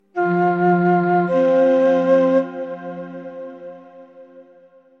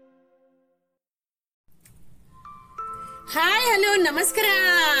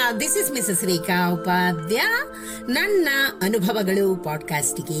This is Mrs ರೇಖಾ ಉಪಾಧ್ಯ. ನನ್ನ ಅನುಭವಗಳು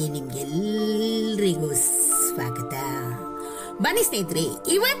ಪಾಡ್ಕಾಸ್ಟ್ಗೆ ನಿಮ್ಗೆಲ್ರಿಗೂ ಸ್ವಾಗತ. ಬನ್ನಿ ಸ್ನೇಹಿತರೆ,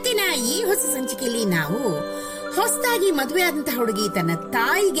 ಇವತ್ತಿನ ಈ ಹೊಸ ಸಂಚಿಕೆಯಲ್ಲಿ ನಾವು ಹೊಸದಾಗಿ ಮದುವೆ ಆದಂತಹ ಹುಡುಗಿ ತನ್ನ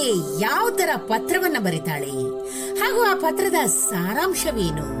ತಾಯಿಗೆ ಯಾವ ತರ ಪತ್ರವನ್ನ ಬರೀತಾಳೆ ಹಾಗೂ ಆ ಪತ್ರದ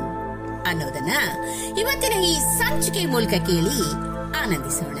ಸಾರಾಂಶವೇನು ಅನ್ನೋದನ್ನ ಇವತ್ತಿನ ಈ ಸಂಚಿಕೆ ಮೂಲಕ ಕೇಳಿ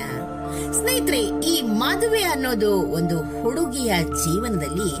ಆನಂದಿಸೋಣ. ಸ್ನೇಹಿತರೆ, ಈ ಮದುವೆ ಅನ್ನೋದು ಒಂದು ಹುಡುಗಿಯ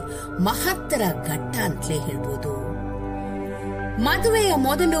ಜೀವನದಲ್ಲಿ ಮಹತ್ತರ ಘಟ್ಟ ಅಂತಲೇ ಹೇಳ್ಬೋದು. ಮದುವೆಯ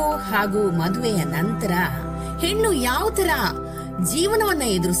ಮೊದಲು ಹಾಗೂ ಮದುವೆಯ ನಂತರ ಹೆಣ್ಣು ಯಾವ ತರ ಜೀವನವನ್ನ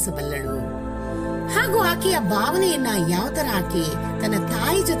ಎದುರಿಸಬಲ್ಲಳು ಹಾಗೂ ಆಕೆಯ ಭಾವನೆಯನ್ನ ಯಾವ ತರ ಆಕೆ ತನ್ನ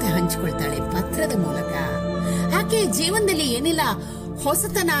ತಾಯಿ ಜೊತೆ ಹಂಚಿಕೊಳ್ತಾಳೆ ಪತ್ರದ ಮೂಲಕ, ಆಕೆಯ ಜೀವನದಲ್ಲಿ ಏನೆಲ್ಲ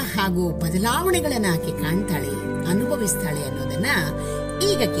ಹೊಸತನ ಹಾಗೂ ಬದಲಾವಣೆಗಳನ್ನ ಆಕೆ ಕಾಣ್ತಾಳೆ, ಅನುಭವಿಸ್ತಾಳೆ ಅನ್ನೋದನ್ನ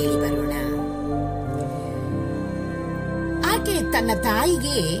ಈಗ ಕೇಳಿ ಬರೋಣ. ಆಕೆ ತನ್ನ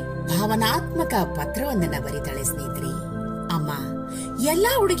ತಾಯಿಗೆ ಭಾವನಾತ್ಮಕ ಪತ್ರವೊಂದನ್ನ ಬರೀತಾಳೆ. ಸ್ನೇಹಿತರೆ, ಅಮ್ಮ,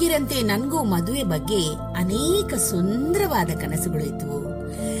 ಎಲ್ಲಾ ಹುಡುಗಿರಂತೆ ನನ್ಗೂ ಮದುವೆ ಬಗ್ಗೆ ಅನೇಕ ಸುಂದರವಾದ ಕನಸುಗಳು ಇದ್ವು.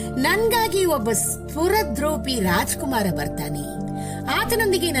 ನನ್ಗಾಗಿ ಒಬ್ಬ ಸ್ಫುರದ್ರೂಪಿ ರಾಜ್ಕುಮಾರ ಬರ್ತಾನೆ,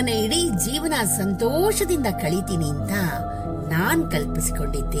 ಆತನೊಂದಿಗೆ ನನ್ನ ಇಡೀ ಜೀವನ ಸಂತೋಷದಿಂದ ಕಳೀತೀನಿ ಅಂತ ನಾನ್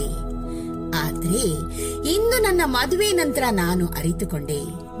ಕಲ್ಪಿಸಿಕೊಂಡಿದ್ದೆ. ಆದ್ರೆ ಇಂದು ನನ್ನ ಮದುವೆ ನಂತರ ನಾನು ಅರಿತುಕೊಂಡೆ,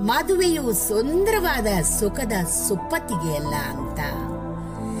 ಮದುವೆಯು ಸುಂದರವಾದ ಸುಖದ ಸುಪ್ಪತ್ತಿಗೆಯಲ್ಲ ಅಂತ.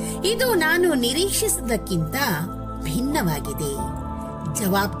 ಇದು ನಾನು ನಿರೀಕ್ಷಿಸಿದ್ದಕ್ಕಿಂತ ಭಿನ್ನವಾಗಿದೆ.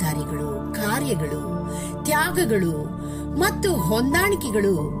 ಜವಾಬ್ದಾರಿಗಳು, ಕಾರ್ಯಗಳು, ತ್ಯಾಗಗಳು ಮತ್ತು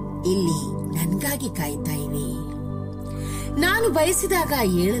ಹೊಂದಾಣಿಕೆಗಳು ಇಲ್ಲಿ ನನ್ಗಾಗಿ ಕಾಯ್ತಾ ಇವೆ. ನಾನು ಬಯಸಿದಾಗ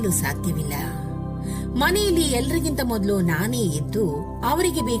ಏಳಲು ಸಾಧ್ಯವಿಲ್ಲ. ಮನೆಯಲ್ಲಿ ಎಲ್ಲರಿಗಿಂತ ಮೊದಲು ನಾನೇ ಎದ್ದು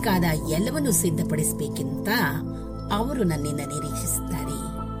ಅವರಿಗೆ ಬೇಕಾದ ಎಲ್ಲವನ್ನೂ ಸಿದ್ಧಪಡಿಸಬೇಕೆಂತ ಅವರು ನನ್ನಿಂದ ನಿರೀಕ್ಷಿಸುತ್ತಾರೆ.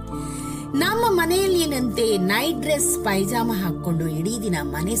 ನಮ್ಮ ಮನೆಯಲ್ಲಿನಂತೆ ನೈಟ್ ಡ್ರೆಸ್, ಪೈಜಾಮ ಹಾಕೊಂಡು ಇಡೀ ದಿನ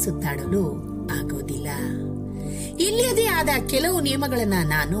ಮನೆ ಸುತ್ತಾಡಲು ಆಗೋದಿಲ್ಲ. ಇಲ್ಲಿಯದೇ ಆದ ಕೆಲವು ನಿಯಮಗಳನ್ನ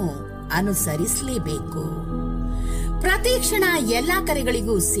ನಾನು ಅನುಸರಿಸಲೇಬೇಕು. ಪ್ರತಿ ಕ್ಷಣ ಎಲ್ಲಾ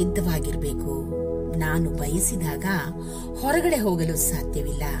ಕರೆಗಳಿಗೂ ಸಿದ್ಧವಾಗಿರಬೇಕು. ನಾನು ಬಯಸಿದಾಗ ಹೊರಗಡೆ ಹೋಗಲು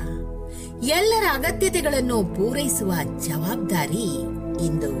ಸಾಧ್ಯವಿಲ್ಲ. ಎಲ್ಲರ ಅಗತ್ಯತೆಗಳನ್ನು ಪೂರೈಸುವ ಜವಾಬ್ದಾರಿ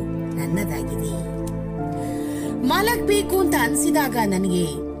ಇಂದು ನನ್ನದಾಗಿದೆ. ಮಲಗಬೇಕು ಅಂತ ಅನಿಸಿದಾಗ ನನಗೆ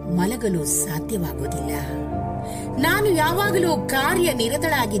ಮಲಗಲು ಸಾಧ್ಯವಾಗುವುದಿಲ್ಲ. ನಾನು ಯಾವಾಗಲೂ ಕಾರ್ಯ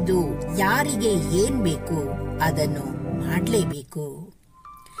ನಿರತಳಾಗಿದ್ದು ಯಾರಿಗೆ ಏನ್ ಬೇಕು ಅದನ್ನು ಮಾಡಲೇಬೇಕು.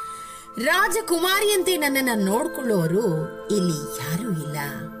 ರಾಜಕುಮಾರಿಯಂತೆ ನನ್ನನ್ನು ನೋಡ್ಕೊಳ್ಳೋರು ಇಲ್ಲಿ ಯಾರೂ ಇಲ್ಲ.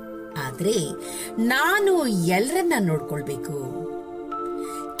 ಆದ್ರೆ ನಾನು ಎಲ್ಲರನ್ನ ನೋಡ್ಕೊಳ್ಬೇಕು.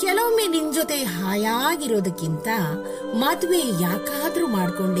 ಕೆಲವೊಮ್ಮೆ ನಿನ್ ಜೊತೆ ಹಾಯಾಗಿರೋದಕ್ಕಿಂತ ಮದುವೆ ಯಾಕಾದ್ರೂ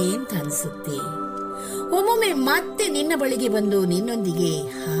ಮಾಡ್ಕೊಂಡೆ ಅಂತ ಅನ್ಸುತ್ತೆ. ಒಮ್ಮೊಮ್ಮೆ ಮತ್ತೆ ನಿನ್ನ ಬಳಿಗೆ ಬಂದು ನಿನ್ನೊಂದಿಗೆ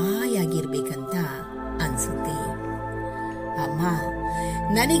ಹಾಯಾಗಿರ್ಬೇಕಂತ ಅನ್ಸುತ್ತೆ. ಅಮ್ಮ,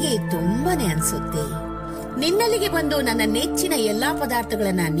 ನನಗೆ ತುಂಬಾನೇ ಅನ್ಸುತ್ತೆ ನಿನ್ನಲ್ಲಿಗೆ ಬಂದು ನನ್ನ ನೆಚ್ಚಿನ ಎಲ್ಲಾ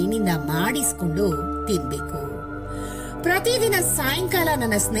ಪದಾರ್ಥಗಳನ್ನ ನಿನ್ನಿಂದ ಮಾಡಿಸ್ಕೊಂಡು ತಿನ್ಬೇಕು. ಪ್ರತಿದಿನ ಸಾಯಂಕಾಲ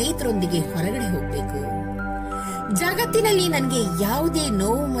ನನ್ನ ಸ್ನೇಹಿತರೊಂದಿಗೆ ಹೊರಗಡೆ ಹೋಗ್ಬೇಕು. ಜಗತ್ತಿನಲ್ಲಿ ನನಗೆ ಯಾವುದೇ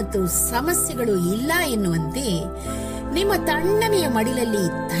ನೋವು ಮತ್ತು ಸಮಸ್ಯೆಗಳು ಇಲ್ಲ ಎನ್ನುವಂತೆ ನಿಮ್ಮ ತಣ್ಣನೆಯ ಮಡಿಲಲ್ಲಿ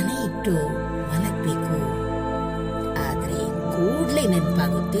ತಲೆ ಇಟ್ಟು ಮಲಗಬೇಕು. ಆದ್ರೆ ಕೂಡ್ಲೇ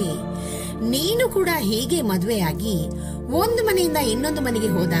ನೆನಪಾಗುತ್ತೆ, ನೀನು ಕೂಡ ಹೀಗೆ ಮದುವೆಯಾಗಿ ಒಂದು ಮನೆಯಿಂದ ಇನ್ನೊಂದು ಮನೆಗೆ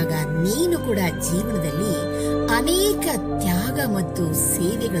ಹೋದಾಗ ನೀನು ಕೂಡ ಜೀವನದಲ್ಲಿ ಅನೇಕ ತ್ಯಾಗ ಮತ್ತು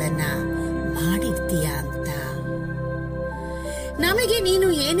ಸೇವೆಗಳನ್ನ ಮಾಡಿರ್ತೀಯ ಅಂತ. ನಮಗೆ ನೀನು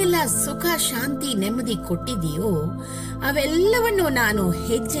ಏನೆಲ್ಲ ಸುಖ, ಶಾಂತಿ, ನೆಮ್ಮದಿ ಕೊಟ್ಟಿದೆಯೋ ಅವೆಲ್ಲವನ್ನು ನಾನು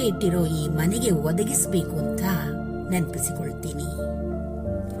ಹೆಜ್ಜೆ ಇಟ್ಟಿರೋ ಈ ಮನೆಗೆ ಒದಗಿಸಬೇಕು ಅಂತ ನೆನಪಿಸಿಕೊಳ್ತೀನಿ.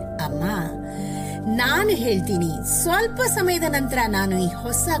 ಅಮ್ಮ, ನಾನು ಹೇಳ್ತೀನಿ, ಸ್ವಲ್ಪ ಸಮಯದ ನಂತರ ನಾನು ಈ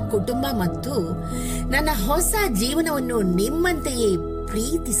ಹೊಸ ಕುಟುಂಬ ಮತ್ತು ನನ್ನ ಹೊಸ ಜೀವನವನ್ನು ನಿಮ್ಮಂತೆಯೇ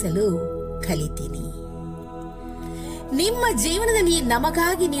ಪ್ರೀತಿಸಲು ಕಲಿತೀನಿ. ನಿಮ್ಮ ಜೀವನದಲ್ಲಿ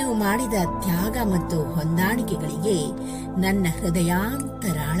ನಮಗಾಗಿ ನೀವು ಮಾಡಿದ ತ್ಯಾಗ ಮತ್ತು ಹೊಂದಾಣಿಕೆಗಳಿಗೆ ನನ್ನ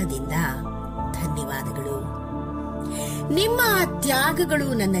ಹೃದಯಾಂತರಾಳದಿಂದ ಧನ್ಯವಾದಗಳು. ನಿಮ್ಮ ತ್ಯಾಗಗಳು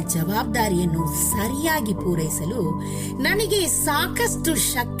ನನ್ನ ಜವಾಬ್ದಾರಿಯನ್ನು ಸರಿಯಾಗಿ ಪೂರೈಸಲು ನನಗೆ ಸಾಕಷ್ಟು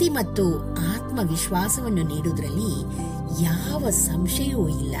ಶಕ್ತಿ ಮತ್ತು ಆತ್ಮವಿಶ್ವಾಸವನ್ನು ನೀಡುವುದರಲ್ಲಿ ಯಾವ ಸಂಶಯವೂ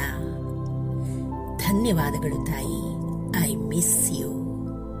ಇಲ್ಲ. ಧನ್ಯವಾದಗಳು ತಾಯಿ. I miss you.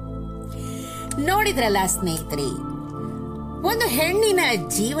 ನೋಡಿದ್ರಲ್ಲ ಸ್ನೇಹಿತರೆ, ಒಂದು ಹೆಣ್ಣಿನ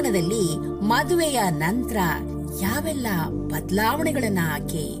ಜೀವನದಲ್ಲಿ ಮದುವೆಯ ನಂತರ ಯಾವೆಲ್ಲ ಬದಲಾವಣೆಗಳನ್ನ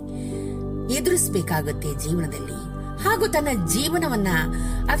ಆಕೆ ಎದುರಿಸಬೇಕಾಗುತ್ತೆ ಜೀವನದಲ್ಲಿ, ಹಾಗೂ ತನ್ನ ಜೀವನವನ್ನ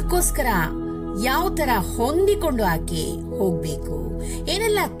ಅದಕ್ಕೋಸ್ಕರ ಯಾವ ತರ ಹೊಂದಿಕೊಂಡು ಆಕೆ ಹೋಗ್ಬೇಕು,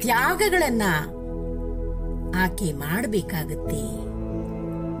 ಏನೆಲ್ಲ ತ್ಯಾಗಗಳನ್ನ ಆಕೆ ಮಾಡಬೇಕಾಗುತ್ತೆ.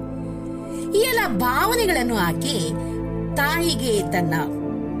 ಈ ಎಲ್ಲ ಭಾವನೆಗಳನ್ನು ಆಕೆ ತಾಯಿಗೆ ತನ್ನ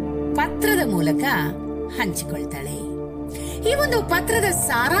ಪತ್ರದ ಮೂಲಕ ಹಂಚಿಕೊಳ್ತಾಳೆ. ಈ ಒಂದು ಪತ್ರದ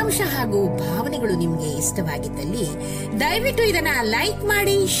ಸಾರಾಂಶ ಹಾಗೂ ಭಾವನೆಗಳು ನಿಮಗೆ ಇಷ್ಟವಾಗಿದ್ದಲ್ಲಿ ದಯವಿಟ್ಟು ಇದನ್ನ ಲೈಕ್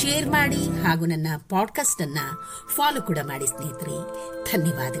ಮಾಡಿ, ಶೇರ್ ಮಾಡಿ ಹಾಗೂ ನನ್ನ ಪಾಡ್ಕಾಸ್ಟ್ ಅನ್ನ ಫಾಲೋ ಕೂಡ ಮಾಡಿ ಸ್ನೇಹಿತರೆ.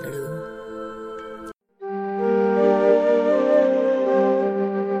 ಧನ್ಯವಾದಗಳು.